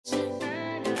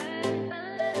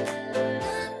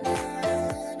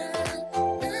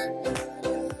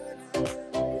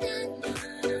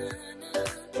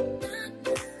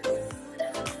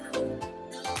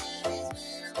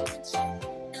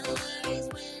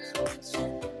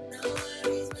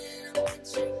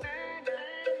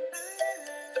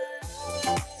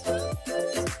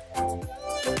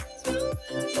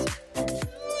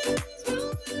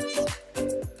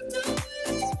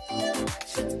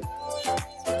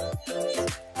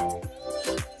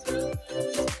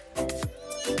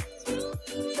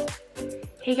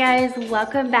Hey guys,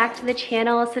 welcome back to the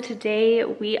channel. So today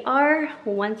we are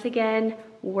once again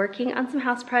working on some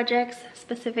house projects,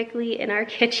 specifically in our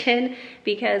kitchen,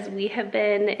 because we have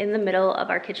been in the middle of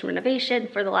our kitchen renovation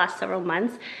for the last several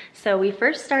months. So we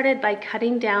first started by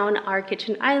cutting down our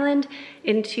kitchen island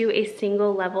into a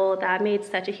single level. That made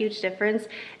such a huge difference.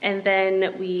 And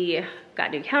then we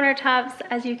got new countertops,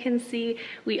 as you can see.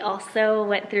 We also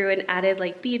went through and added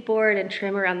like beadboard and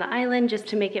trim around the island just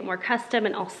to make it more custom,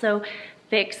 and also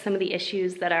fix some of the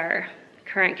issues that our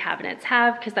current cabinets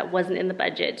have, because that wasn't in the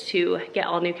budget to get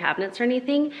all new cabinets or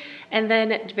anything. And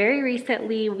then very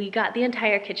recently we got the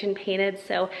entire kitchen painted.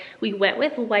 So we went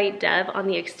with white dove on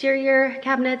the exterior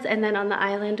cabinets, and then on the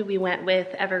island we went with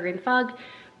evergreen fog,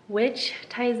 which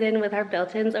ties in with our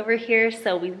built-ins over here.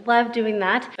 So we love doing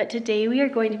that. But today we are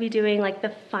going to be doing like the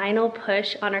final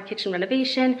push on our kitchen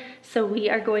renovation. So we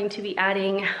are going to be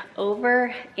adding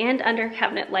over and under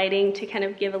cabinet lighting to kind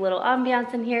of give a little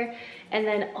ambiance in here. And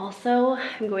then also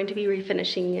I'm going to be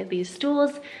refinishing these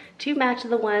stools to match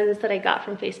the ones that I got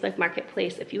from Facebook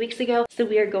Marketplace a few weeks ago. So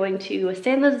we are going to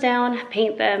sand those down,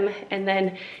 paint them, and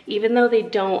then even though they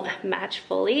don't match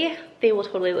fully, they will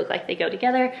totally look like they go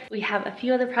together. We have a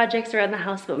few other projects around the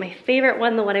house, but my favorite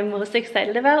one, the one I'm most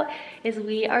excited about, is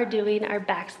we are doing our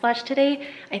backsplash today.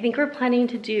 I think we're planning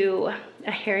to do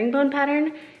a herringbone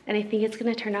pattern, and I think it's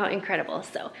gonna turn out incredible.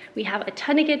 So we have a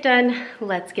ton to get done.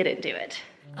 Let's get into it.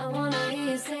 I wanna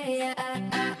hear you say that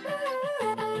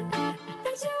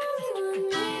you only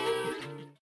want me.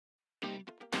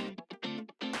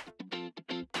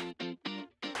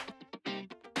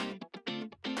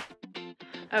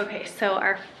 Okay, so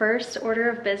our first order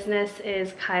of business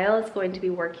is Kyle is going to be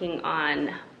working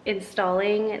on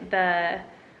installing the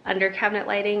under cabinet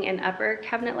lighting and upper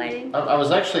cabinet lighting. I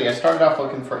started off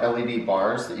looking for LED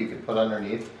bars that you could put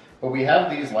underneath. But we have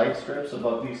these light strips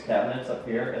above these cabinets up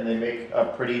here, and they make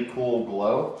a pretty cool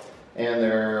glow, and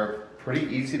they're pretty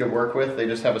easy to work with. They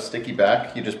just have a sticky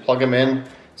back. You just plug them in,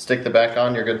 stick the back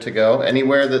on, you're good to go.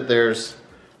 Anywhere that there's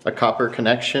a copper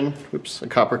connection,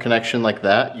 like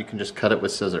that, you can just cut it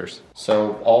with scissors.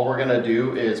 So all we're gonna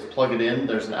do is plug it in.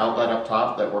 There's an outlet up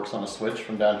top that works on a switch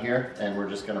from down here, and we're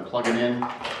just gonna plug it in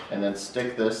and then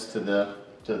stick this to the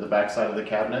back side of the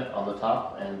cabinet on the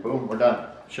top, and boom, we're done.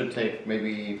 Should take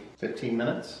maybe 15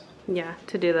 minutes. Yeah,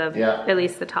 to do at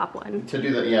least the top one. To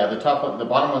do the top one. The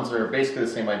bottom ones are basically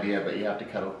the same idea, but you have to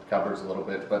cut the covers a little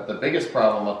bit. But the biggest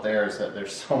problem up there is that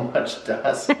there's so much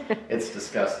dust. It's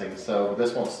disgusting. So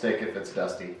this won't stick if it's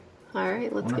dusty. All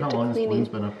right, let's get to cleaning. How long this one's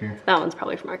been up here? That one's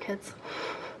probably from our kids.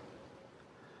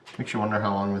 Makes you wonder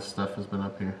how long this stuff has been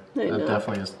up here. That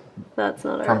definitely is. That's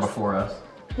not from ours. Before us.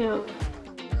 Yeah.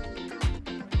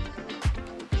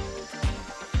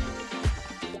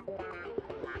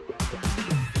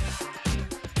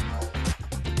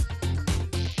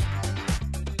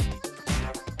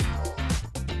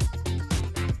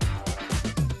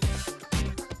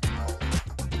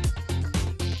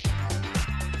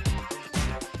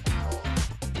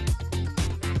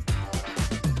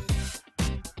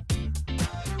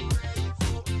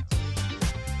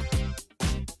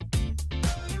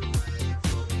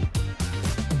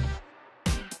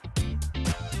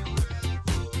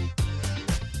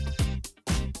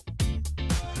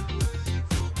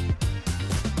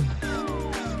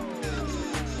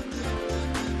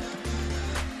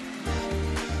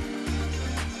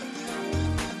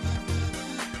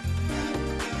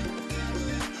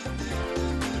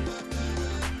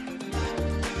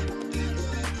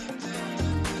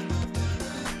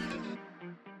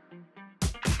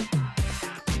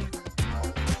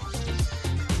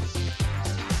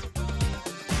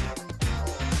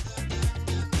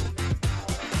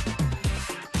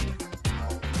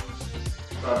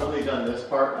 I've only done this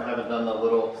part. I haven't done the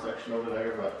little section over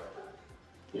there, but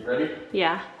you ready?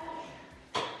 Yeah.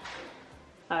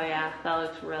 Oh yeah, that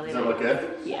looks really nice. Does that look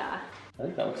good? Yeah. I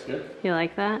think that looks good. You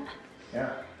like that?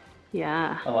 Yeah.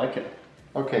 Yeah. I like it.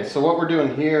 Okay, so what we're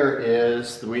doing here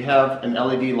is we have an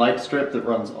LED light strip that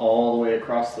runs all the way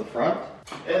across the front.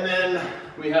 And then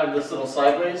we have this little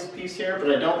sideways piece here, but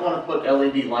I don't want to put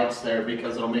LED lights there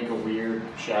because it'll make a weird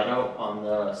shadow on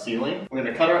the ceiling. We're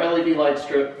going to cut our LED light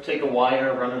strip, take a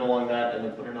wire, run it along that, and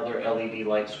then put another LED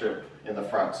light strip in the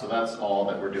front. So that's all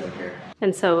that we're doing here.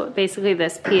 And so basically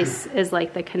this piece is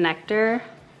like the connector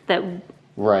that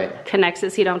connects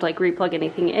it, so you don't have to like replug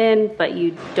anything in, but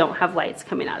you don't have lights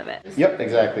coming out of it. Yep,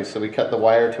 exactly. So we cut the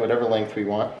wire to whatever length we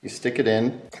want. You stick it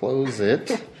in, close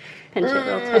it. Pinch it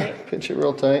real tight. Pinch it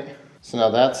real tight. So now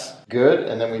that's good,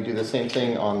 and then we do the same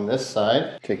thing on this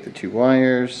side. Take the 2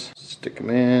 wires, stick them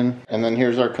in, and then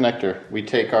here's our connector. We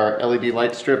take our LED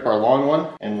light strip, our long one,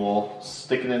 and we'll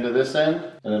stick it into this end,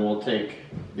 and then we'll take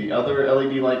the other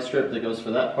LED light strip that goes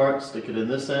for that part, stick it in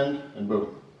this end, and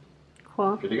boom.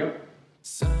 Cool. Good to go.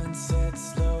 Sunset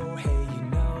slow, hey, you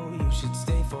know you should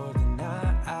stay for the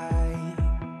night.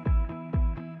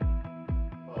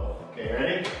 Okay,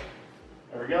 ready?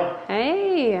 There we go.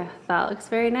 Hey, that looks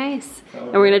very nice.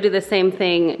 And we're gonna do the same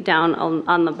thing down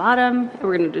on the bottom, and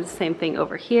we're gonna do the same thing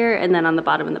over here, and then on the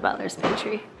bottom in the butler's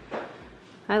pantry.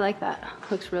 I like that.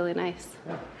 Looks really nice.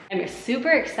 Yeah. I'm super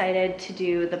excited to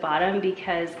do the bottom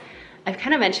because I've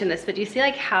kind of mentioned this, but do you see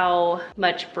like how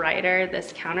much brighter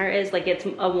this counter is? Like it's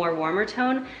a more warmer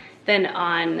tone than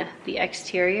on the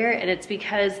exterior, and it's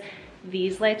because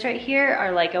these lights right here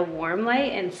are like a warm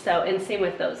light, and same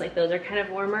with those, like those are kind of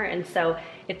warmer, and so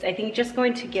it's, I think, just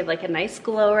going to give like a nice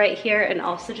glow right here, and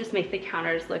also just make the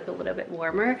counters look a little bit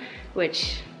warmer,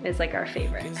 which is like our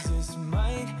favorite. This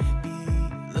might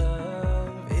be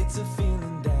love. It's a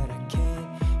feeling that I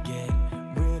can't get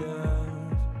rid of.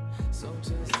 So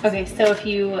just Okay, so if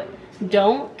you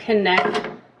don't connect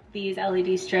these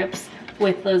LED strips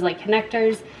with those like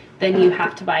connectors, then you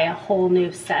have to buy a whole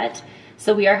new set.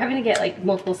 So we are having to get like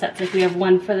multiple sets. Like we have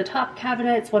one for the top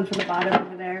cabinets, one for the bottom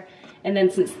over there. And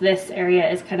then since this area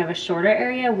is kind of a shorter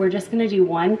area, we're just gonna do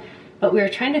one. But we were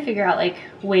trying to figure out like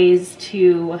ways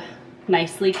to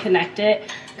nicely connect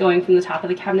it, going from the top of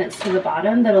the cabinets to the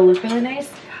bottom, that'll look really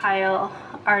nice. Kyle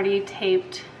already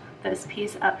taped this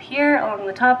piece up here along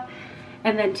the top.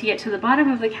 And then to get to the bottom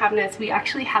of the cabinets, we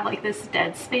actually have like this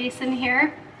dead space in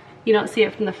here. You don't see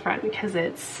it from the front because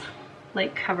it's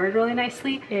like covered really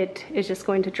nicely. It is just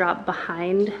going to drop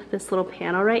behind this little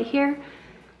panel right here,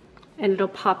 and it'll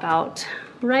pop out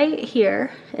right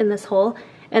here in this hole.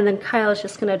 And then Kyle's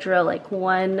just gonna drill like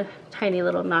one tiny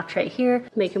little notch right here,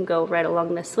 make him go right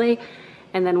along this way.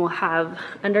 And then we'll have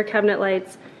under cabinet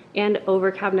lights and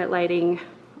over cabinet lighting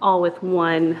all with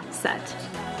one set.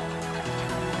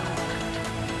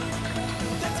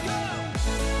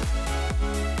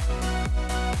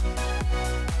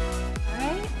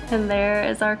 And there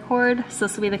is our cord. So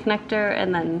this will be the connector,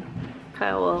 and then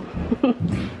Kyle will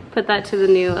put that to the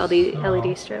new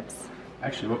LED strips.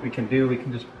 Actually, what we can do, we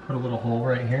can just put a little hole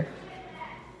right here.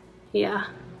 Yeah.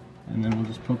 And then we'll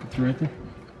just poke it through right there.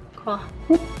 Cool.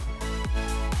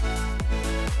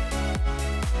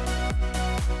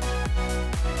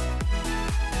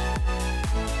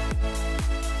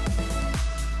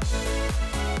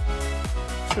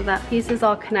 So that piece is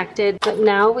all connected, but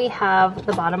now we have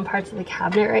the bottom parts of the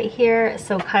cabinet right here.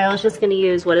 So Kyle's just gonna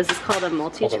use, what is this called, a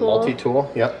multi-tool? Multi-tool,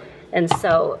 yep. And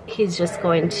so he's just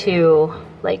going to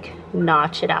like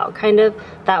notch it out kind of.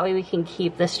 That way we can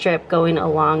keep the strip going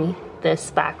along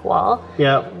this back wall.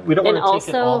 Yeah, we don't want to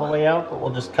take it also, all the way out, but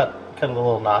we'll just cut a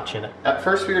little notch in it. At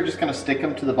first we were just gonna stick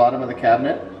them to the bottom of the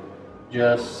cabinet,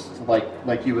 just like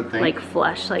you would think. Like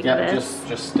flush like this.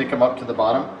 Just stick them up to the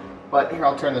bottom. But here,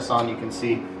 I'll turn this on, you can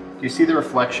see, do you see the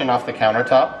reflection off the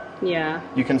countertop? Yeah.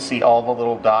 You can see all the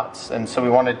little dots, and so we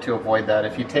wanted to avoid that.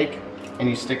 If you take and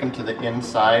you stick them to the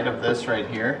inside of this right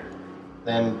here,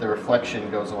 then the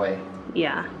reflection goes away.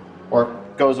 Yeah. Or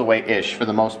goes away-ish for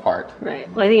the most part.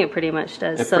 Right. Well, I think it pretty much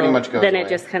does. It pretty much goes then away. It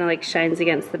just kind of like shines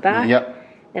against the back. Yep.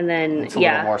 And then, it's a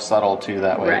little more subtle too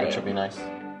that way, right, which will be nice.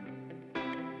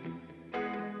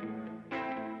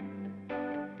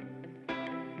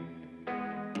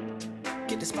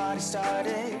 get this party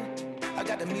started. I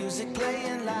got the music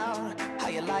playing loud. How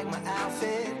you like my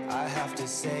outfit? I have to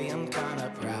say I'm kinda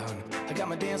proud. I got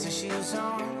my dancing shoes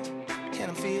on,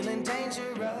 and I'm feeling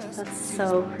dangerous. That's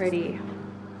so pretty.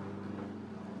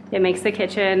 It makes the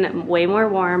kitchen way more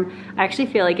warm. I actually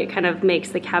feel like it kind of makes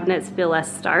the cabinets feel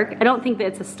less stark. I don't think that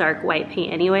it's a stark white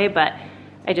paint anyway, but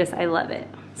I love it.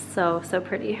 So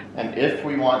pretty. And if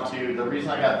we want to, the reason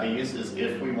I got these is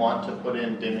if we want to put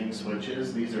in dimming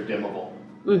switches, these are dimmable.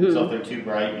 Mm-hmm. So if they're too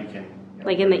bright, you can...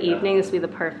 like in the evening, this would be the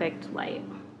perfect light.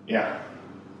 Yeah.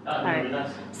 All right,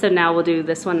 nice. So now we'll do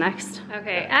this one next.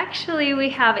 Okay, actually we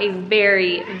have a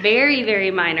very, very, very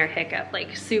minor hiccup,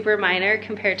 like super minor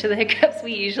compared to the hiccups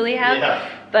we usually have. Yeah.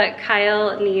 But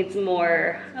Kyle needs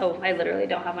more, oh, I literally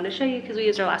don't have one to show you because we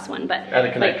used our last one, but the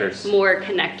connectors. Like more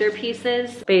connector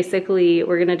pieces. Basically,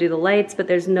 we're gonna do the lights, but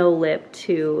there's no lip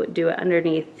to do it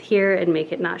underneath here and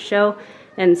make it not show.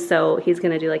 And so he's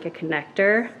gonna do like a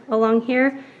connector along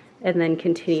here and then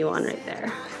continue on right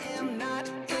there.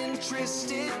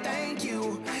 Thank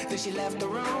you. Then she left the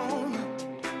room.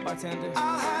 Bartender.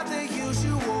 I'll have the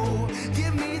usual.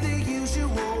 Give me the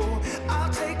usual.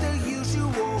 I'll take the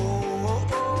usual.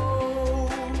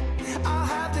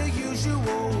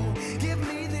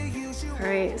 All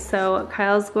right, so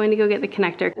Kyle's going to go get the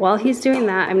connector. While he's doing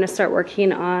that, I'm gonna start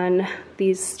working on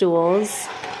these stools.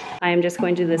 I'm just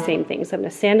going to do the same thing. So I'm gonna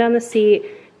sand down the seat,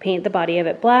 paint the body of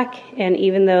it black, and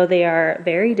even though they are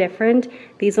very different,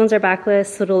 these ones are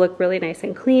backless, so it'll look really nice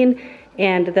and clean,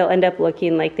 and they'll end up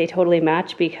looking like they totally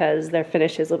match because their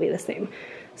finishes will be the same.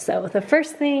 So the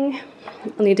first thing,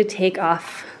 I'll need to take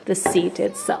off the seat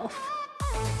itself.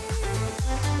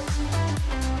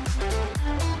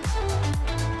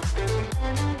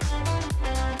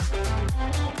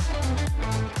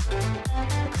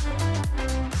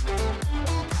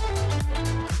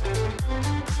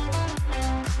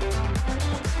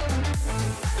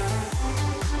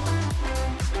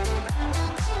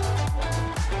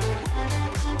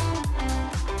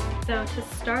 So to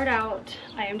start out,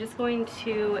 I am just going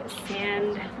to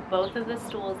sand both of the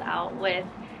stools out with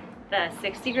the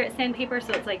 60 grit sandpaper,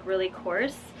 so it's like really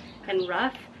coarse and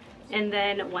rough. And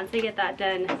then once I get that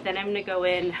done, then I'm gonna go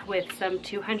in with some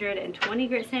 220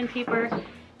 grit sandpaper,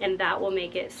 and that will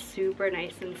make it super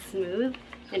nice and smooth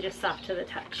and just soft to the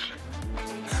touch.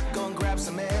 Go and grab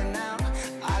some air now.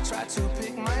 I try to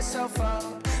pick myself up.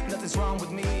 Nothing's wrong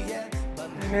with me yet.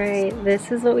 All right,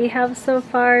 this is what we have so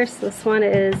far. So this one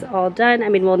is all done. I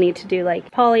mean, we'll need to do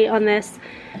like poly on this,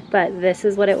 but this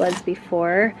is what it was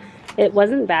before. It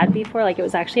wasn't bad before, like it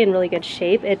was actually in really good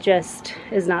shape. It just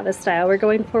is not the style we're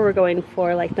going for. We're going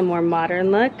for like the more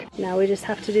modern look. Now we just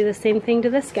have to do the same thing to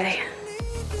this guy.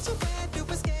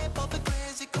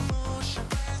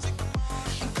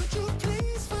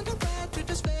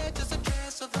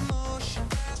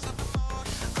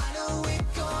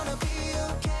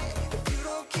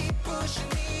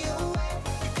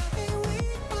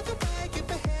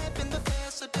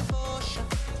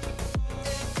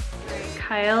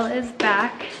 Kyle is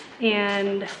back,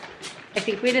 and I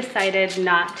think we decided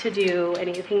not to do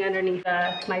anything underneath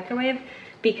the microwave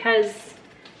because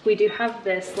we do have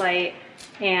this light,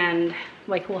 and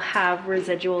like we'll have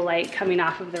residual light coming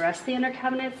off of the rest of the under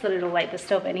cabinets, so it'll light the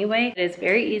stove anyway. It is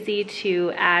very easy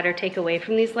to add or take away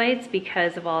from these lights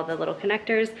because of all the little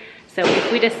connectors. So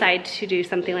if we decide to do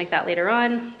something like that later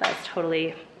on, that's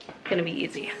totally gonna be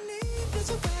easy.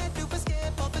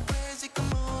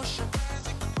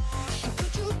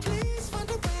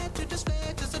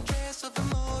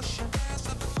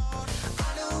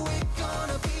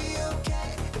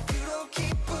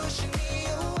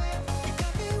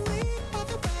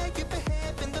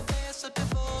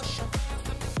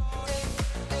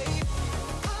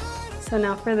 So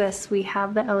now for this, we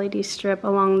have the LED strip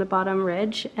along the bottom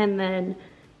ridge, and then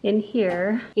in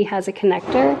here, he has a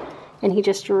connector, and he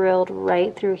just drilled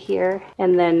right through here,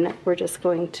 and then we're just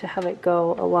going to have it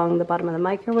go along the bottom of the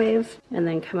microwave, and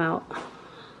then come out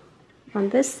on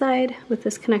this side with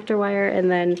this connector wire,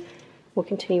 and then we'll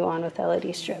continue on with the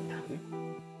LED strip.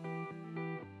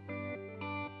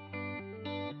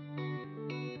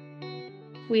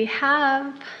 We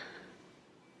have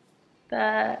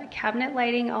the cabinet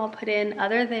lighting all put in,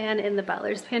 other than in the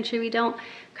butler's pantry we don't.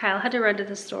 Kyle had to run to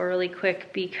the store really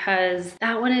quick because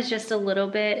that one is just a little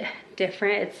bit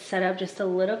different. It's set up just a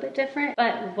little bit different.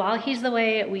 But while he's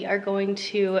away, we are going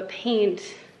to paint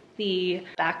the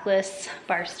backless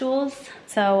bar stools.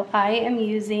 So I am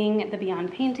using the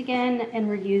Beyond Paint again, and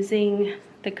we're using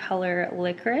the color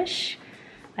Licorice.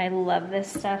 I love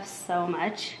this stuff so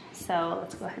much. So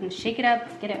let's go ahead and shake it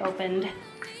up, get it opened,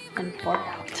 and pour it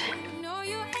out.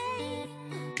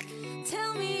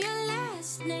 Tell me your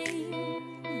last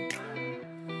name.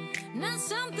 Now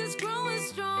something's growing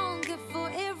stronger for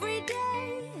every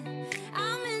day.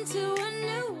 I'm into a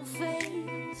new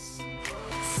phase.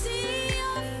 See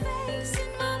your face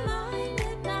in my mind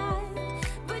at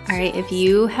night. All right, if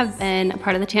you have been a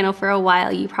part of the channel for a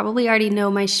while, you probably already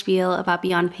know my spiel about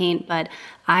Beyond Paint, but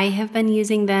I have been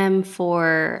using them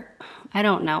for, I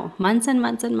don't know, months and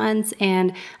months and months,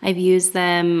 and I've used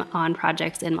them on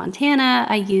projects in Montana.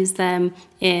 I use them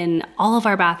in all of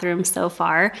our bathrooms so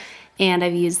far, and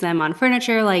I've used them on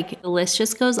furniture. Like, the list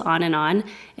just goes on,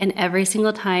 and every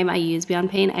single time I use Beyond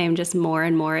Paint, I am just more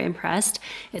and more impressed.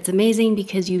 It's amazing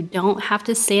because you don't have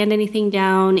to sand anything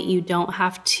down, you don't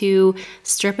have to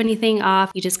strip anything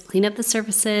off, you just clean up the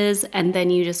surfaces, and then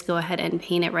you just go ahead and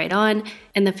paint it right on,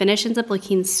 and the finish ends up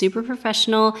looking super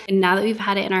professional. And now that we've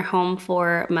had it in our home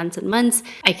for months and months,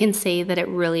 I can say that it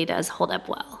really does hold up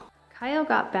well. Kyle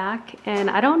got back, and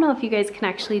I don't know if you guys can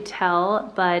actually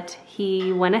tell, but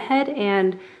he went ahead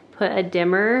and put a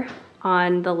dimmer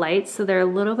on the lights so they're a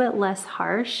little bit less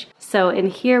harsh. So in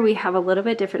here we have a little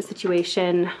bit different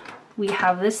situation. We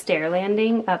have the stair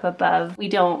landing up above. We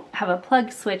don't have a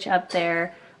plug switch up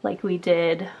there like we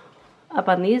did up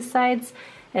on these sides.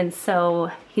 And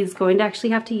so he's going to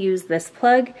actually have to use this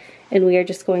plug, and we are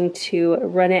just going to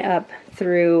run it up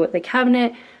through the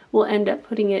cabinet. We'll end up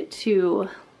putting it to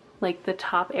like the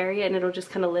top area, and it'll just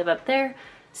kind of live up there.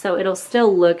 So it'll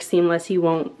still look seamless. You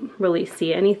won't really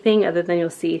see anything other than you'll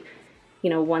see, you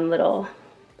know, one little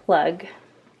plug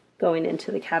going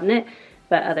into the cabinet,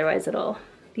 but otherwise it'll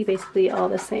be basically all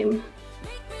the same.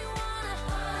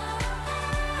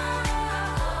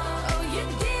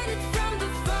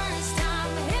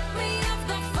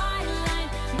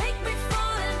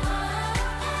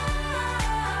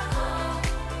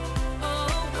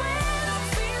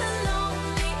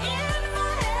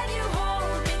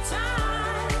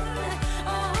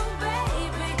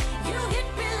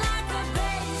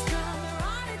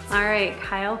 All right,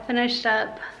 Kyle finished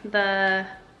up the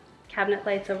cabinet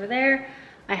lights over there.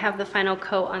 I have the final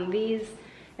coat on these,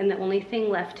 and the only thing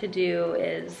left to do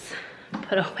is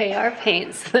put away our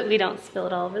paint so that we don't spill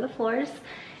it all over the floors.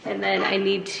 And then I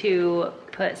need to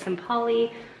put some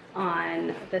poly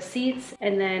on the seats,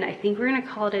 and then I think we're gonna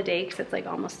call it a day because it's like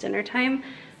almost dinner time.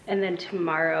 And then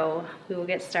tomorrow we will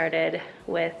get started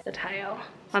with the tile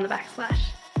on the backsplash.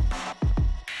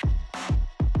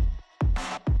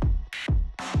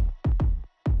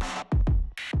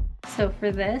 So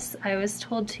for this, I was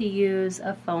told to use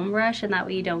a foam brush, and that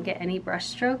way you don't get any brush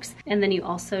strokes. And then you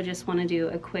also just want to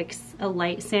do a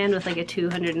light sand with like a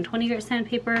 220 grit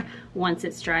sandpaper once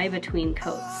it's dry between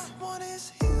coats.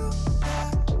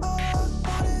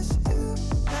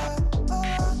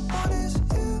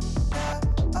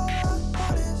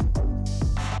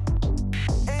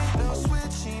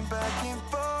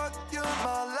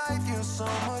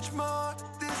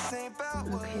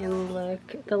 Okay, and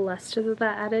look, the luster that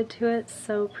that added to it,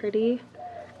 so pretty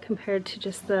compared to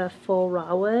just the full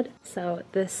raw wood. So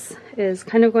this is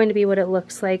kind of going to be what it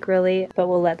looks like really, but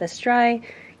we'll let this dry,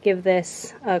 give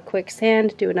this a quick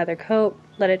sand, do another coat,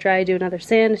 let it dry, do another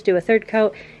sand, do a third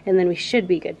coat, and then we should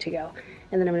be good to go.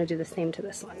 And then I'm gonna do the same to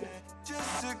this one.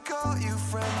 Just to call you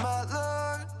friend, my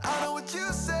lord. I know what you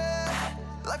said.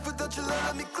 Life without your love,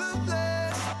 let me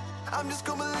clueless. I'm just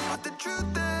gonna believe what the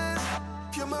truth is.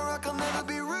 You're my rock, I'll never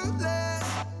be ruthless.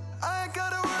 I ain't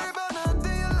gotta worry about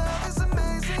nothing. Your love is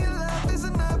amazing, your love is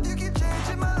enough. You keep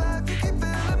changing my life, you keep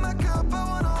filling my cup. I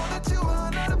want all that you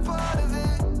are, not a part of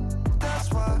it.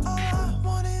 That's why all I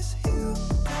want is you.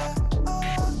 Yeah. All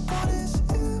I want is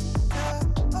you. Yeah.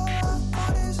 All I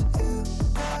want is you.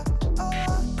 Yeah. All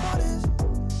I want is.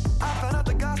 I found out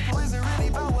the gospel isn't really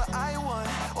about what I want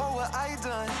or what I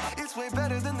done. It's way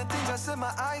better than the things I set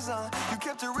my eyes on. You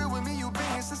kept it real with me, you been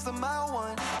here since the mile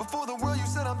one. Before the world, you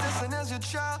said I'm destined as your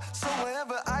child. So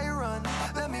wherever I run,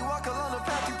 let me walk along the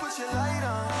path you put your light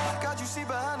on. God, you see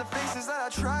behind the faces that I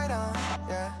tried on.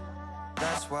 Yeah,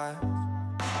 that's why.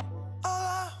 All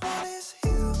I want is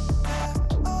you. Yeah.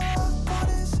 All I want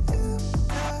is you.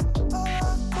 Yeah. All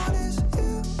I want is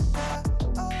you.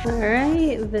 Yeah. All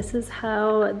right, this is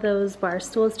how those bar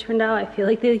stools turned out. I feel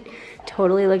like they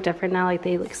totally look different now. Like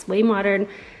they look way modern,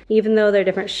 even though they're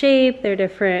different shape, they're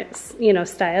different, you know,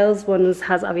 styles. One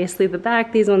has obviously the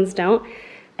back, these ones don't.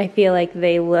 I feel like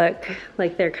they look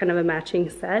like they're kind of a matching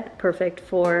set, perfect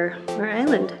for our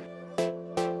island.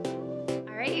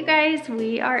 All right, you guys,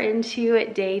 we are into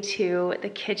day 2, the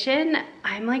kitchen.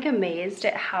 I'm like amazed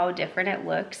at how different it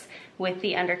looks with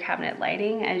the under cabinet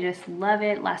lighting. I just love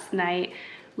it. Last night,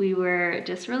 we were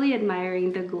just really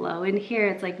admiring the glow in here.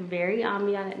 It's like very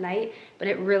ambient at night, but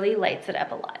it really lights it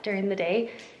up a lot during the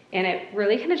day. And it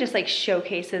really kind of just like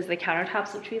showcases the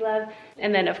countertops, which we love.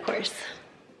 And then of course,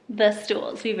 the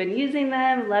stools. We've been using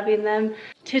them, loving them.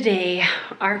 Today,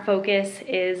 our focus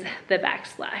is the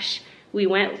backsplash. We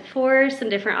went for some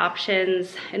different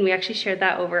options, and we actually shared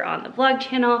that over on the vlog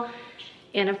channel.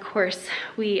 And of course,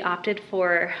 we opted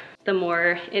for the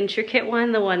more intricate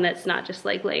one, the one that's not just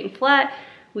like laying flat.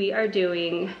 We are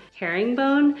doing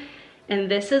herringbone,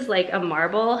 and this is like a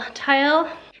marble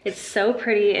tile. It's so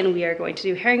pretty, and we are going to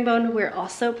do herringbone. We're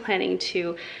also planning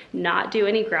to not do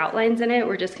any grout lines in it.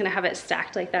 We're just gonna have it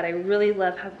stacked like that. I really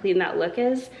love how clean that look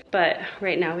is, but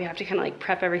right now we have to kind of like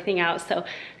prep everything out. So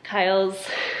Kyle's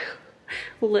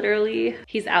literally,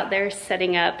 he's out there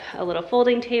setting up a little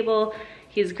folding table.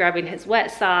 He's grabbing his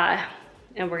wet saw,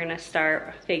 and we're gonna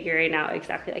start figuring out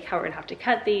exactly like how we're gonna have to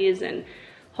cut these, and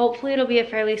hopefully it'll be a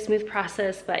fairly smooth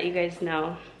process, but you guys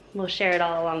know we'll share it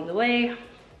all along the way.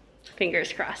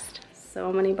 Fingers crossed.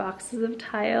 So many boxes of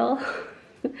tile.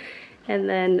 And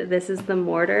then this is the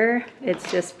mortar.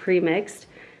 It's just pre-mixed,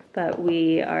 but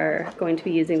we are going to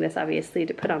be using this obviously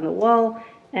to put on the wall,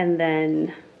 and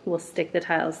then we'll stick the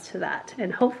tiles to that.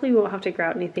 And hopefully we won't have to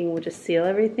grout anything, we'll just seal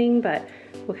everything, but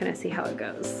we'll kind of see how it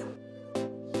goes.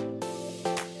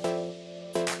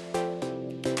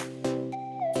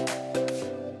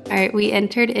 All right, we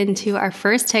entered into our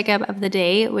first hiccup of the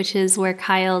day, which is where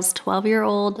Kyle's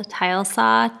 12-year-old tile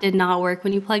saw did not work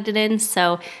when you plugged it in.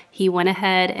 So he went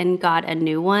ahead and got a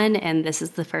new one, and this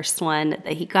is the first one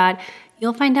that he got.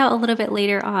 You'll find out a little bit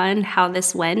later on how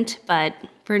this went, but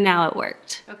for now it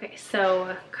worked. Okay,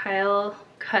 so Kyle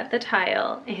cut the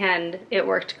tile and it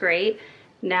worked great.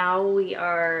 Now we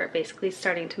are basically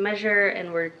starting to measure,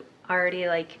 and we're already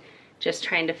like just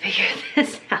trying to figure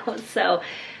this out. So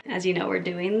as you know, we're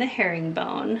doing the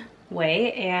herringbone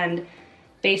way, and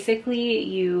basically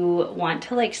you want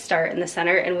to like start in the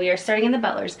center, and we are starting in the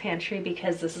butler's pantry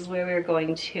because this is where we're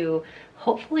going to,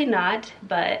 hopefully not,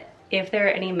 but if there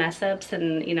are any mess ups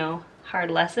and, you know,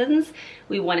 hard lessons,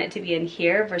 we want it to be in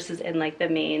here versus in like the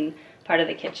main part of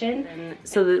the kitchen. And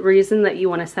so the reason that you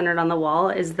want to center it on the wall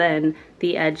is then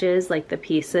the edges, like the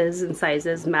pieces and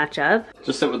sizes, match up.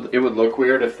 Just it would look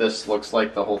weird if this looks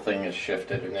like the whole thing is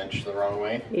shifted an inch the wrong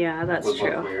way. Yeah, that's true.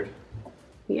 true. Look weird.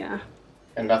 Yeah.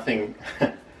 And nothing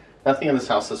in this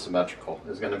house is symmetrical.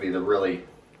 Is going to be the really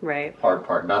hard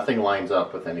part. Nothing lines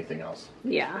up with anything else.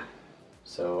 Yeah.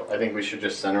 So I think we should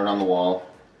just center it on the wall.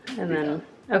 And then,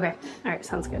 okay. All right,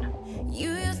 sounds good.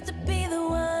 You used to be the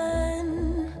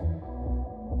one,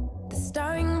 the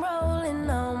starring role in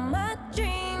all my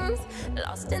dreams,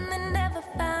 lost and then never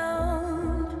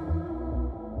found.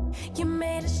 You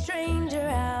made a stranger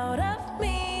out of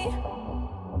me.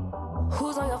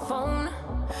 Who's on your phone?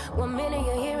 One minute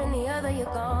you're here and the other you're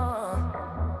gone.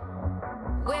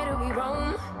 Where do we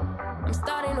roam? I'm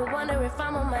starting to wonder if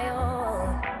I'm on my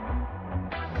own.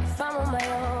 If I'm on my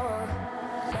own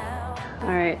now.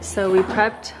 All right, so we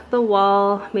prepped the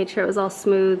wall, made sure it was all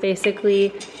smooth.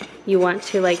 Basically, you want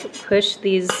to like push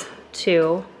these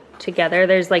two together.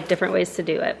 There's like different ways to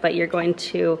do it, but you're going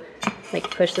to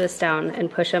like push this down and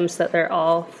push them so that they're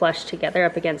all flush together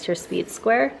up against your speed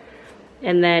square.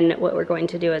 And then what we're going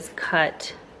to do is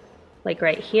cut like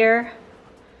right here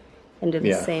and do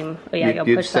the same. Oh yeah, you'll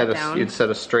push that down. You'd set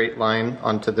a straight line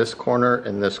onto this corner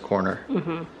and this corner.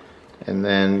 And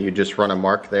then you just run a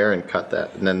mark there and cut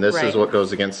that. And then this is what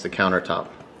goes against the countertop.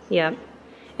 Yeah.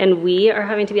 And we are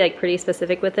having to be like pretty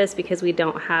specific with this because we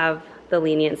don't have the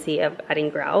leniency of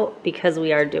adding grout, because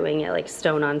we are doing it like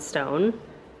stone on stone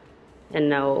and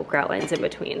no grout lines in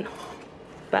between.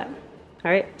 But all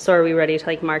right, so are we ready to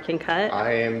like mark and cut?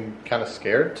 I am kind of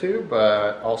scared too,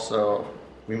 but also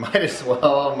we might as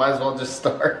well just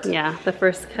start. Yeah, the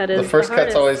first cut is the first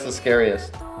cut's always the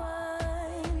scariest.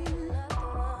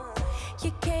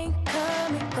 You can't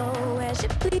come and go as you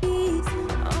please.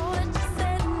 All that you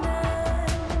said and done,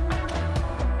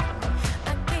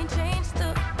 I can't change the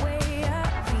way I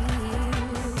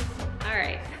feel. All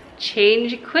right,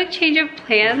 quick change of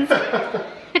plans.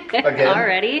 Again?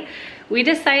 Already. We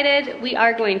decided we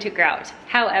are going to grout.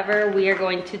 However, we are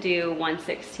going to do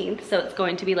 1/16, so it's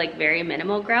going to be like very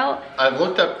minimal grout. I've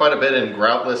looked up quite a bit in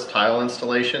groutless tile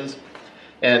installations,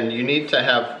 and you need to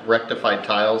have rectified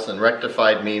tiles, and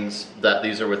rectified means that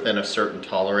these are within a certain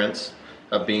tolerance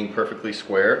of being perfectly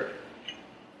square.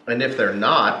 And if they're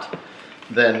not,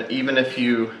 then even if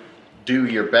you do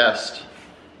your best,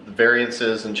 the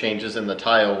variances and changes in the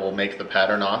tile will make the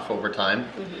pattern off over time.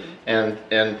 And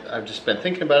I've just been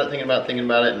thinking about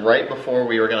it, and right before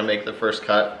we were gonna make the first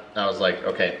cut, I was like,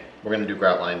 okay, we're gonna do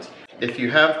grout lines. If you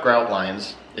have grout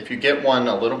lines, if you get one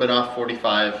a little bit off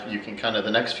 45, you can kind of,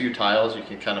 the next few tiles, you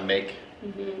can kind of make,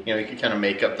 you know, you can kind of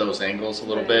make up those angles a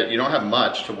little bit. You don't have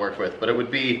much to work with, but it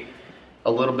would be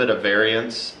a little bit of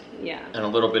variance and a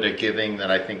little bit of giving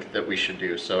that I think that we should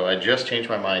do. So I just changed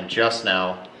my mind just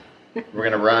now. We're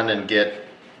gonna run and get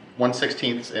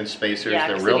 1/16 inch spacers. Yeah,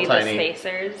 they're real tiny. The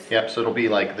spacers. Yep, so it'll be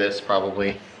like this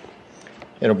probably.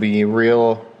 It'll be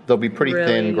real, they'll be pretty really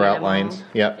thin grout lines.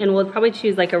 Yep. And we'll probably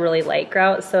choose like a really light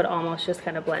grout so it almost just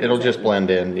kind of blends in. It'll just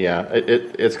blend in, yeah.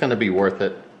 It's gonna be worth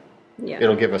it. Yeah.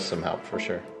 It'll give us some help for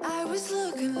sure. I was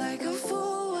looking like a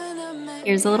fool when I met.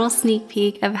 Here's a little sneak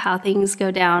peek of how things go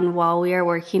down while we are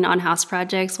working on house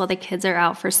projects while the kids are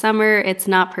out for summer. It's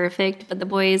not perfect, but the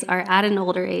boys are at an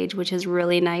older age, which is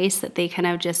really nice that they kind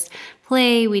of just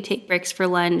play. We take bricks for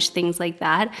lunch, things like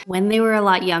that. When they were a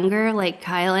lot younger, like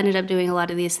Kyle ended up doing a lot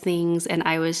of these things and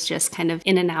I was just kind of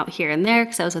in and out here and there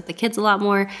because I was with the kids a lot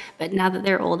more. But now that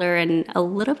they're older and a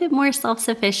little bit more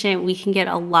self-sufficient, we can get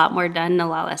a lot more done in a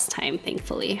lot less time,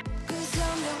 thankfully.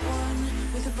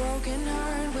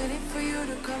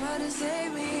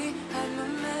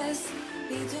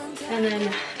 And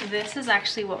then this is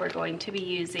actually what we're going to be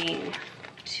using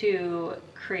to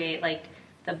create like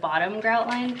the bottom grout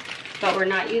line, but we're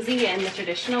not using it in the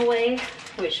traditional way,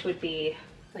 which would be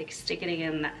like sticking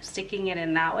it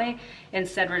in that way.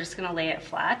 Instead, we're just gonna lay it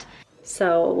flat.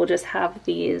 So we'll just have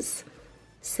these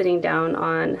sitting down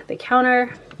on the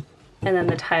counter, and then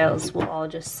the tiles will all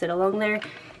just sit along there,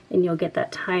 and you'll get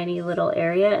that tiny little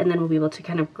area, and then we'll be able to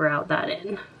kind of grout that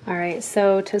in. All right,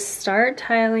 so to start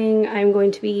tiling, I'm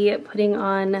going to be putting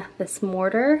on this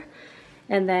mortar,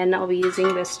 and then I'll be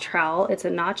using this trowel. It's a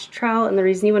notch trowel, and the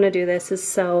reason you want to do this is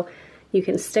so you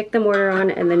can stick the mortar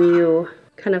on, and then you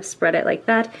kind of spread it like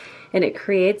that, and it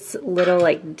creates little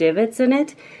like divots in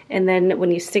it, and then when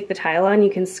you stick the tile on,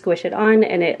 you can squish it on,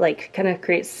 and it like kind of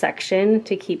creates suction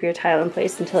to keep your tile in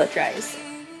place until it dries.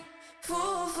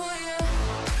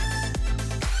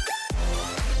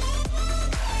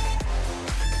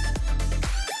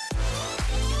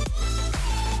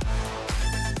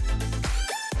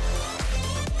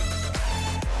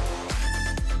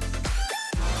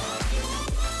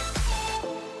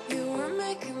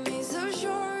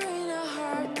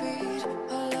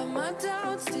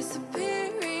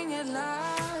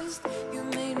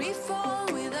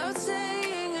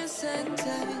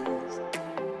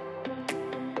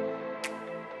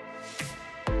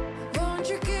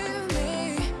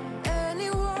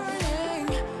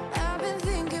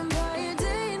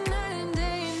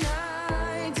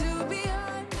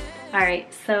 All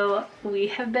right, so we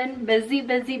have been busy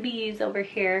bees over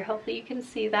here. Hopefully you can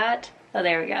see that. Oh,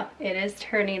 there we go. It is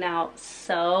turning out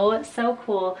so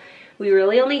cool. We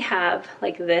really only have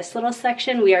like this little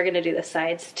section. We are gonna do the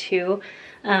sides too,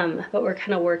 but we're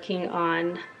kind of working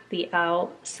on the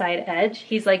outside edge.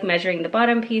 He's like measuring the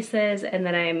bottom pieces, and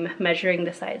then I'm measuring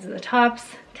the sides and the tops,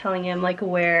 telling him like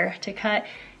where to cut,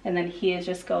 and then he is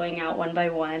just going out one by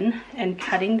one and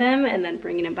cutting them and then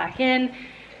bringing them back in.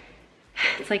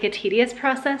 It's like a tedious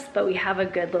process, but we have a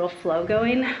good little flow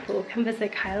going. We'll come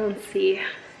visit Kyle and see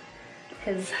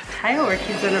his tile work.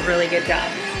 He's done a really good job.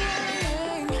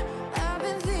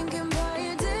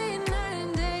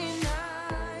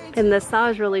 And this saw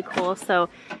is really cool. So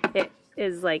it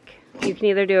is like, you can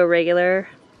either do a regular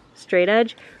straight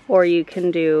edge, or you can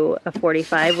do a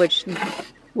 45, which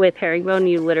with herringbone,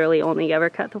 you literally only ever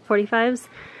cut the 45s.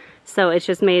 So it's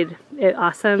just made it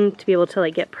awesome to be able to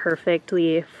like get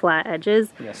perfectly flat edges.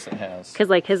 Yes, it has. Because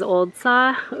like his old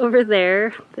saw over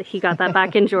there, he got that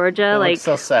back in Georgia. Like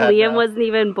so sad Liam now. wasn't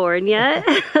even born yet.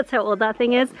 That's how old that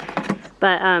thing is.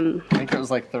 But I think it was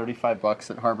like 35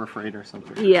 bucks at Harbor Freight or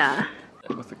something. Yeah.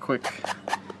 With a quick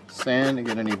sand to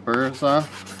get any burrs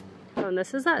off. Oh, and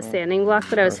this is that sanding block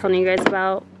that I was telling you guys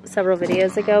about several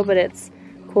videos ago, but it's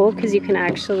cool because you can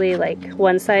actually, like,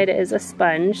 one side is a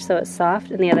sponge, so it's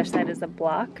soft, and the other side is a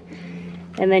block.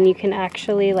 And then you can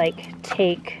actually like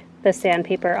take the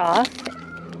sandpaper off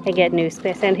and get new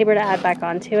sandpaper to add back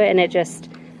onto it, and it just,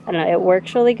 I don't know, it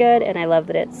works really good, and I love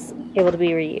that it's able to be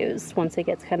reused once it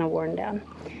gets kind of worn down.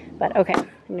 But okay, I'm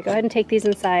gonna go ahead and take these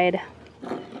inside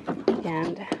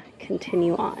and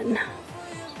continue on.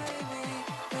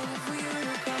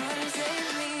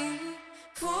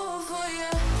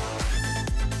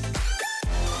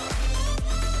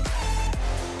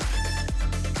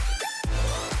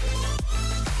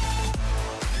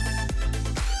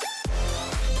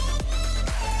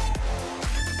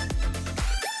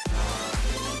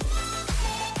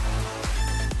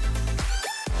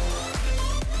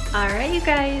 All right, you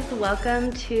guys,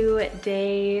 welcome to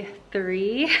day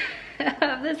 3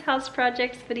 of this house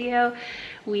projects video.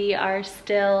 We are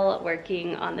still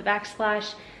working on the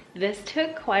backsplash. This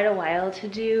took quite a while to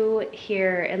do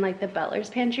here in like the butler's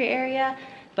pantry area,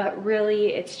 but really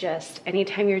it's just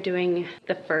anytime you're doing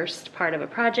the first part of a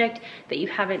project that you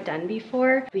haven't done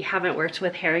before. We haven't worked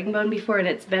with herringbone before, and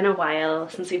it's been a while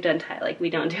since we've done tile. Like, we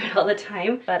don't do it all the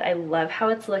time, but I love how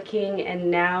it's looking.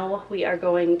 And now we are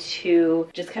going to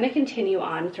just kind of continue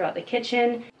on throughout the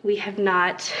kitchen. We have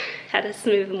not had a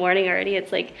smooth morning already.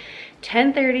 It's like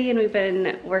 10:30 and we've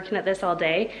been working at this all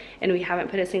day, and we haven't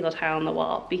put a single tile on the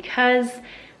wall because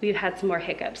we've had some more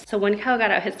hiccups. So when Kyle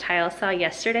got out his tile saw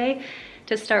yesterday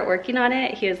to start working on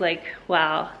it, he was like,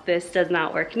 wow, this does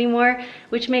not work anymore,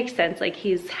 which makes sense. Like,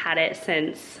 he's had it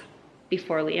since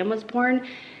before Liam was born,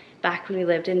 back when we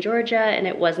lived in Georgia, and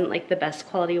it wasn't like the best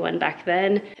quality one back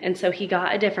then. And so he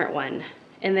got a different one.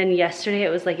 And then yesterday it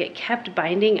was like it kept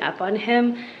binding up on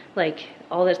him, like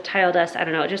all the tile dust, I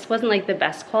don't know, it just wasn't like the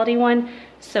best quality one.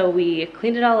 So we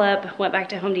cleaned it all up, went back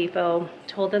to Home Depot,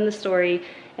 told them the story,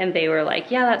 and they were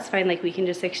like, yeah, that's fine, like we can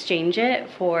just exchange it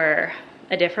for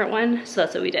a different one. So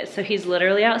that's what we did. So he's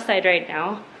literally outside right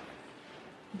now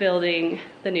building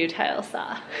the new tile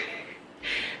saw.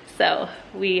 So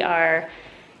we are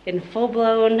in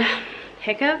full-blown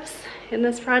hiccups in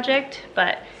this project,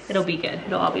 but it'll be good.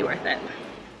 It'll all be worth it.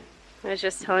 I was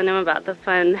just telling him about the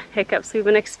fun hiccups we've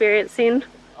been experiencing.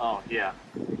 Oh, yeah.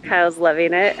 Kyle's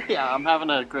loving it. Yeah, I'm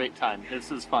having a great time.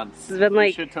 This is fun. This has been like...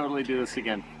 We should totally do this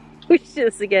again. We should do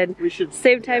this again. We should.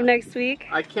 Same time next week.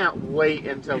 I can't wait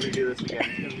until we do this again.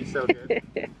 It's gonna be so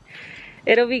good.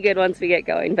 It'll be good once we get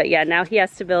going. But yeah, now he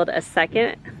has to build a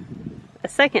second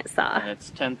saw. And it's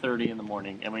 10:30 in the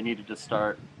morning, and we needed to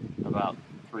start about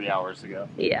 3 hours ago.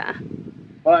 Yeah.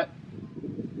 But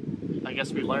I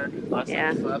guess we learned last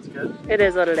Yeah. time, so that's good. It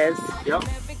is what it is. Yep.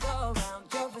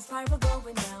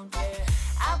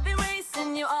 I've been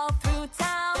racing you all through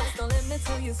town. Don't let me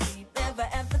till you sleep. Never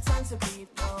ever time to breathe.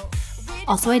 No.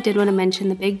 Also, I did want to mention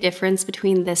the big difference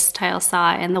between this tile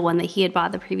saw and the one that he had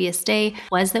bought the previous day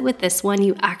was that with this one,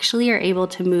 you actually are able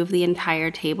to move the entire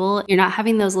table. You're not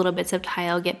having those little bits of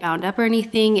tile get bound up or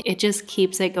anything. It just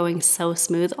keeps it going so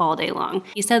smooth all day long.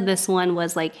 He said this one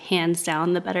was like hands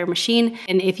down the better machine.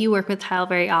 And if you work with tile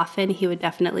very often, he would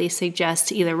definitely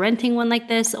suggest either renting one like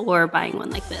this or buying one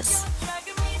like this.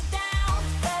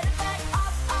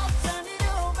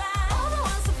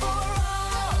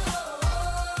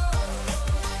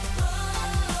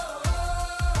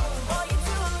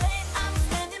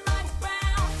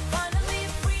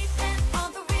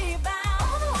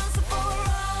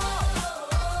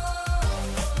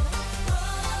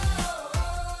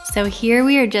 So here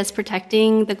we are just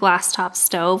protecting the glass top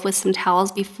stove with some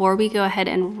towels before we go ahead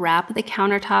and wrap the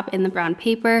countertop in the brown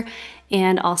paper.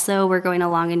 And also we're going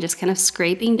along and just kind of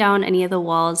scraping down any of the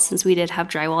walls since we did have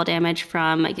drywall damage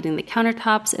from getting the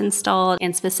countertops installed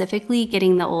and specifically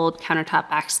getting the old countertop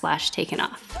backsplash taken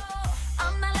off.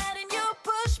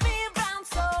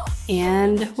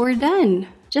 And we're done.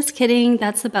 Just kidding,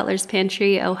 that's the butler's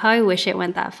pantry. Oh, how I wish it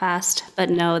went that fast. But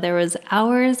no, there was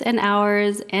hours and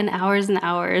hours and hours and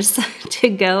hours to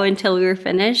go until we were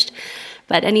finished.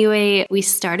 But anyway, we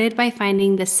started by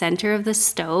finding the center of the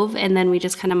stove and then we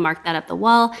just kind of marked that up the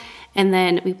wall. And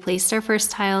then we placed our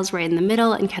first tiles right in the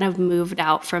middle and kind of moved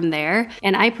out from there.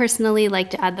 And I personally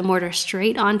like to add the mortar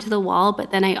straight onto the wall,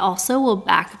 but then I also will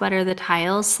back butter the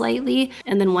tiles slightly.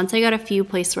 And then once I got a few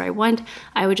placed where I want,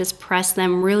 I would just press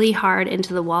them really hard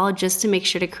into the wall just to make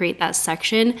sure to create that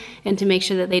section and to make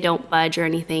sure that they don't budge or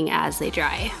anything as they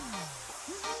dry.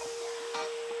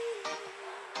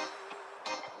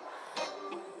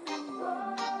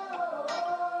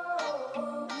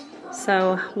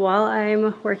 So while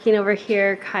I'm working over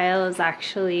here, Kyle is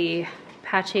actually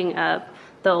patching up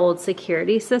the old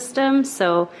security system.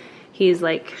 So he's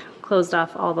like closed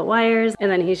off all the wires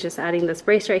and then he's just adding this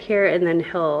brace right here and then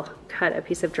he'll cut a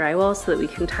piece of drywall so that we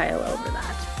can tile over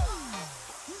that.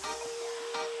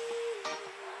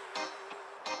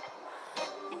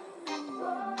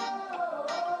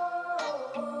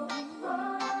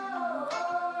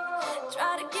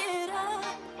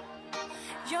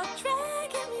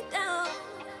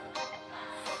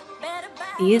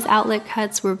 These outlet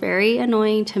cuts were very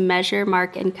annoying to measure,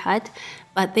 mark, and cut,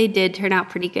 but they did turn out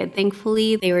pretty good,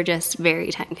 thankfully. They were just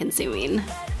very time consuming.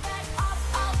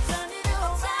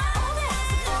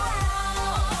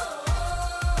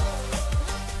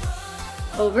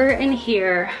 Over in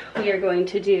here, we are going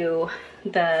to do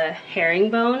the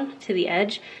herringbone to the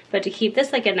edge, but to keep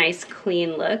this like a nice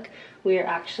clean look, we are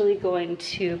actually going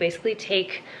to basically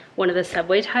take one of the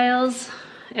subway tiles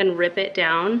and rip it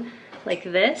down like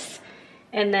this.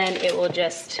 And then it will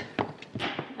just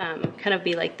kind of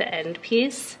be like the end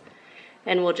piece.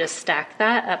 And we'll just stack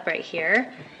that up right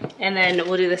here. And then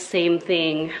we'll do the same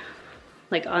thing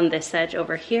like on this edge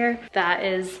over here. That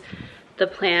is the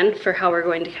plan for how we're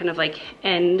going to kind of like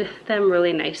end them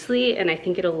really nicely. And I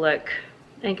think it'll look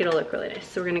really nice.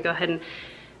 So we're gonna go ahead and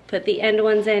put the end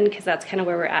ones in because that's kind of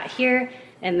where we're at here.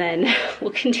 And then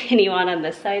we'll continue on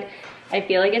this side. I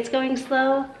feel like it's going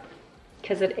slow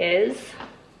because it is.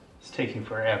 It's taking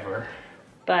forever.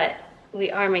 But we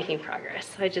are making progress,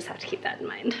 so I just have to keep that in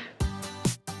mind.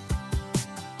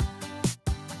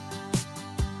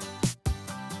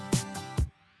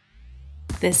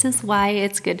 This is why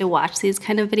it's good to watch these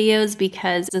kind of videos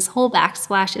because this whole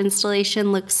backsplash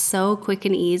installation looks so quick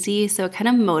and easy, so it kind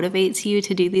of motivates you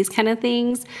to do these kind of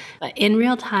things. But in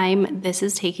real time, this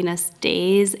is taking us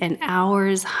days and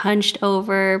hours hunched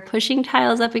over, pushing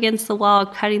tiles up against the wall,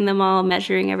 cutting them all,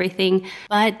 measuring everything.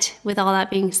 But with all that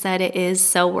being said, it is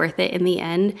so worth it in the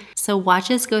end. So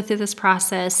watch us go through this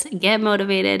process, get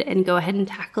motivated, and go ahead and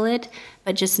tackle it.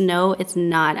 But just know it's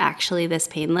not actually this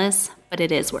painless, but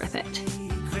it is worth it.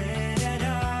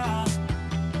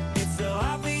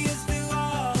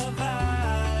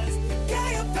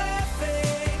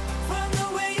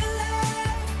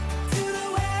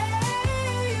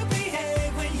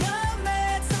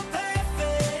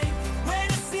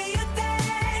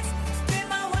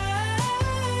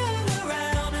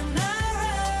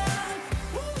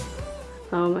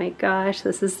 gosh,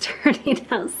 this is turning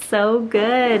out so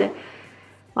good.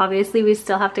 Obviously we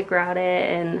still have to grout it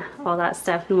and all that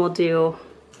stuff, and we'll do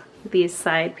these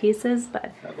side pieces,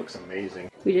 but that looks amazing.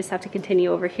 We just have to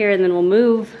continue over here and then we'll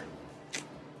move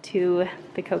to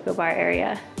the cocoa bar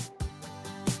area.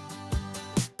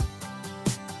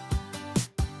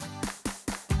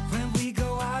 When we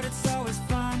go out, it's always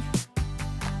fun.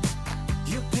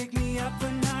 You pick me up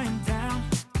when I'm down.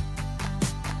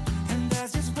 And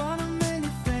that's just one of many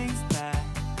things that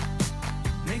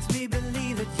makes me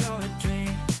believe that you're a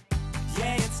dream.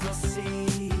 Yeah, it's no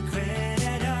secret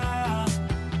at all.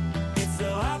 It's so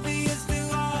obvious to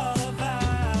all of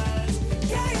us.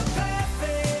 Yeah, you're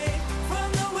perfect.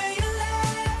 From the way you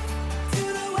laugh to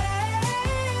the way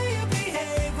you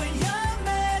behave when you're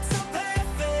mad. So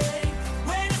perfect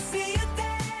when I see you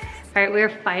dance. All right,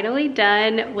 we're finally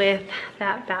done with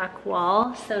that back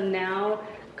wall. So now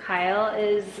Kyle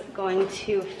is going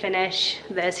to finish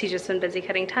this. He's just been busy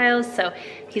cutting tiles, so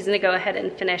he's gonna go ahead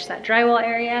and finish that drywall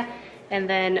area and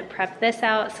then prep this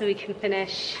out so we can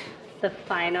finish the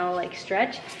final like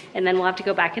stretch. And then we'll have to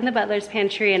go back in the butler's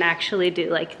pantry and actually do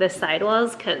like the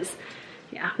sidewalls, because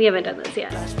yeah, we haven't done those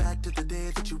yet. Flashback to the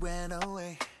day that you went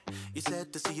away. You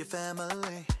said to see your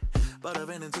family, but I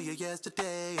ran into you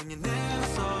yesterday and you never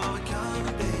saw it coming,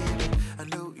 baby. I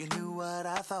knew you knew what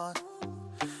I thought.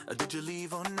 Did you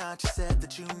leave or not? You said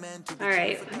that you meant to be. All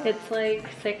right, it's like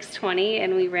 6:20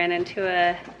 and we ran into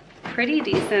a pretty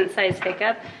decent sized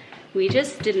hiccup. We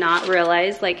just did not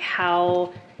realize like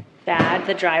how bad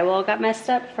the drywall got messed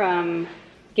up from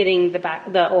getting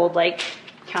the old like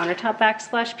countertop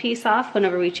backsplash piece off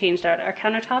whenever we changed out our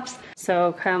countertops.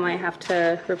 So Kyle might have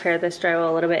to repair this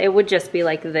drywall a little bit. It would just be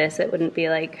like this. It wouldn't be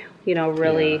like, you know,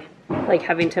 really like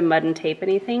having to mud and tape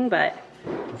anything, but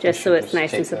just so it's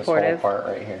nice and supportive. This whole part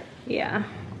right here. Yeah.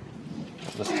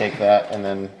 Just take that and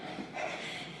then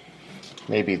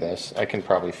maybe this. I can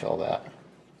probably fill that.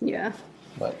 Yeah.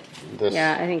 But this,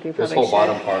 yeah, I think we probably this whole should.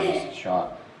 bottom part is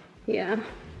shot. Yeah.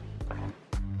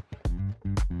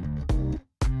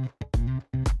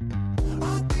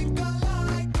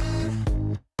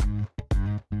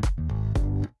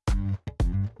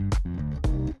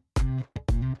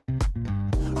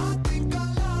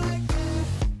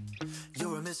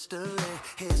 You're a mystery,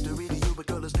 history to you, but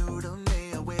girl is new to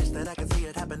me. I wish that I could see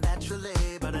it happen naturally,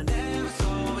 but I never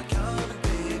saw it coming,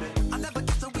 baby. I never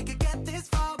guessed that we could get this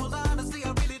far. Well, honestly, I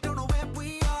really don't know where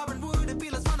we are, and would it be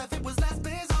less fun if it was less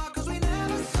bizarre? Cause we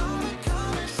never saw it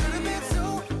coming. Should have been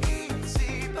so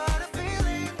easy, but I feel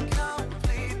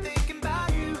incomplete thinking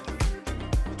about you.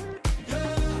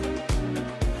 Yeah,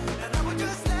 and I would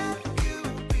just let you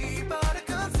be, but I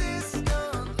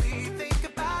consistently think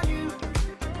about you.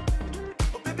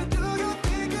 Oh, baby, do you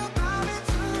think about it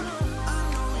too? I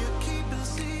know you're keeping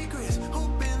secrets,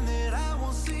 hoping that I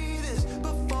won't see this,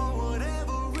 but for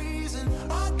whatever reason,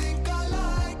 I think I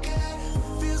like it.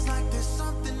 Feels like there's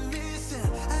something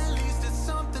missing, at least it's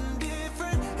something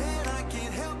different, and I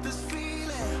can't help this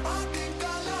feeling. I think I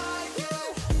like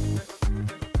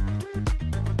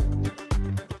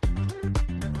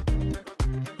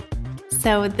it.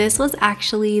 So this was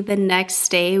actually the next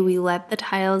day. We let the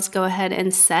tiles go ahead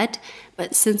and set,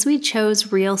 but since we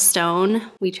chose real stone,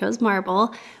 we chose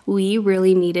marble, we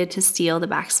really needed to seal the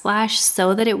backsplash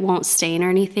so that it won't stain or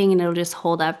anything and it'll just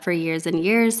hold up for years and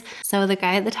years. So the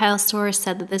guy at the tile store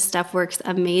said that this stuff works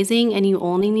amazing and you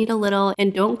only need a little,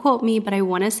 and don't quote me, but I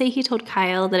want to say he told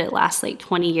Kyle that it lasts like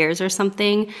 20 years or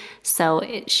something. So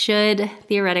it should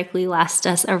theoretically last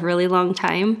us a really long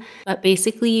time. But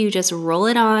basically you just roll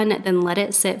it on, then let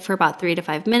it sit for about 3 to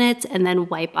 5 minutes and then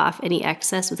wipe off any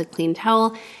excess with a clean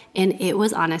towel. And it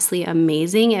was honestly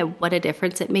amazing at what a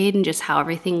difference it made and just how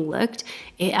everything looked.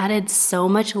 It added so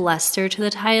much luster to the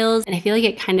tiles, and I feel like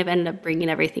it kind of ended up bringing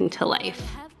everything to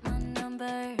life. I'm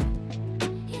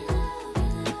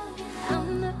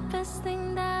the best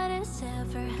thing that has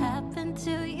ever happened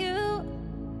to you.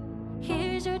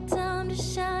 Here's your time to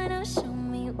shine. Now show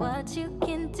me what you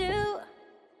can do.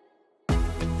 The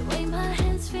way my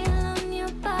hands feel on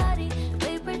your body, the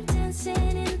way we're dancing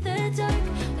in the dark.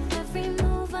 With every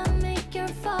move I make, you're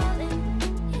falling.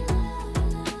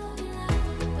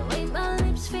 The way my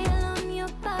lips feel on your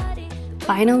body.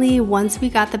 Finally, once we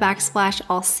got the backsplash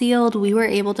all sealed, we were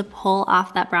able to pull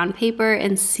off that brown paper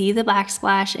and see the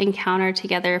backsplash and counter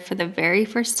together for the very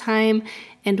first time,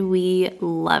 and we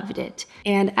loved it.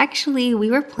 And actually, we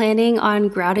were planning on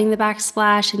grouting the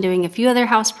backsplash and doing a few other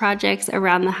house projects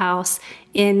around the house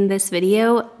in this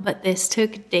video, but this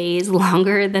took days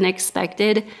longer than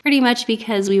expected, pretty much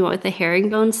because we went with the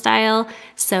herringbone style.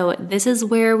 So this is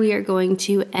where we are going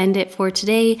to end it for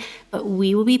today, but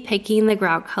we will be picking the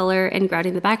grout color and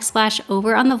grouting the backsplash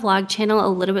over on the vlog channel a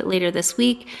little bit later this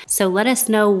week. So let us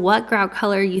know what grout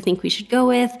color you think we should go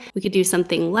with. We could do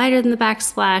something lighter than the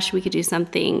backsplash. We could do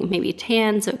something maybe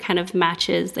tan so it kind of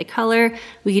matches the color.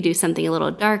 We could do something a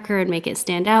little darker and make it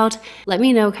stand out. Let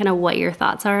me know kind of what your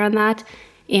thoughts are on that.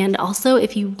 And also,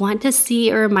 if you want to see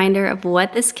a reminder of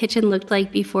what this kitchen looked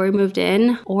like before we moved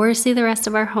in, or see the rest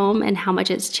of our home and how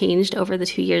much it's changed over the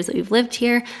 2 years that we've lived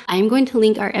here, I'm going to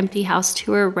link our empty house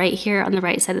tour right here on the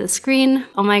right side of the screen.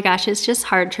 Oh my gosh, it's just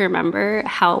hard to remember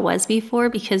how it was before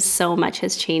because so much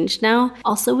has changed now.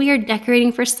 Also, we are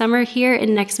decorating for summer here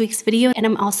in next week's video, and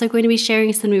I'm also going to be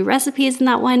sharing some new recipes in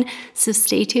that one, so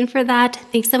stay tuned for that.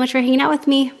 Thanks so much for hanging out with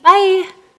me. Bye!